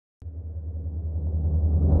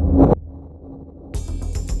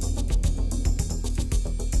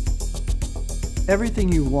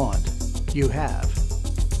Everything you want, you have.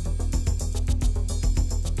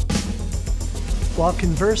 While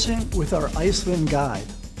conversing with our Iceland guide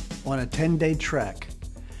on a 10-day trek,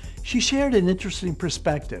 she shared an interesting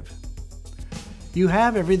perspective. You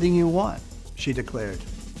have everything you want, she declared.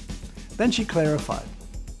 Then she clarified.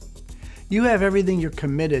 You have everything you're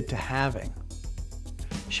committed to having.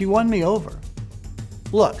 She won me over.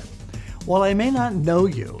 Look, while I may not know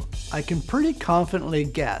you, I can pretty confidently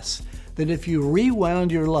guess that if you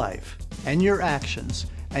rewound your life and your actions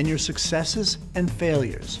and your successes and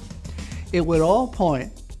failures, it would all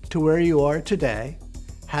point to where you are today,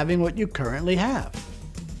 having what you currently have.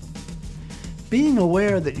 Being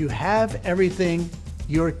aware that you have everything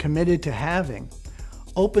you're committed to having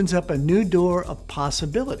opens up a new door of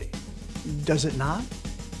possibility, does it not?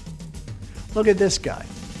 Look at this guy,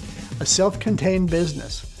 a self-contained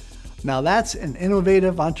business. Now that's an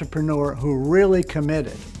innovative entrepreneur who really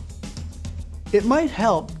committed. It might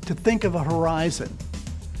help to think of a horizon.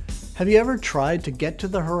 Have you ever tried to get to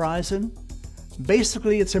the horizon?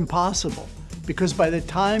 Basically, it's impossible because by the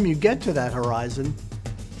time you get to that horizon,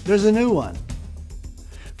 there's a new one.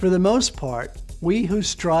 For the most part, we who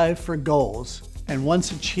strive for goals and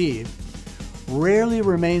once achieved rarely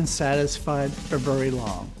remain satisfied for very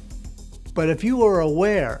long. But if you are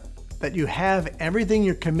aware that you have everything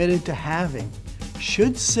you're committed to having,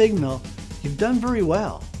 should signal you've done very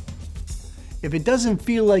well. If it doesn't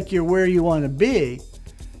feel like you're where you want to be,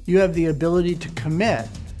 you have the ability to commit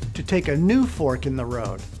to take a new fork in the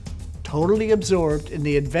road, totally absorbed in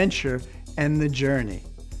the adventure and the journey,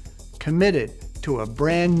 committed to a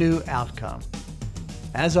brand new outcome.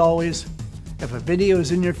 As always, if a video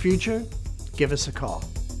is in your future, give us a call.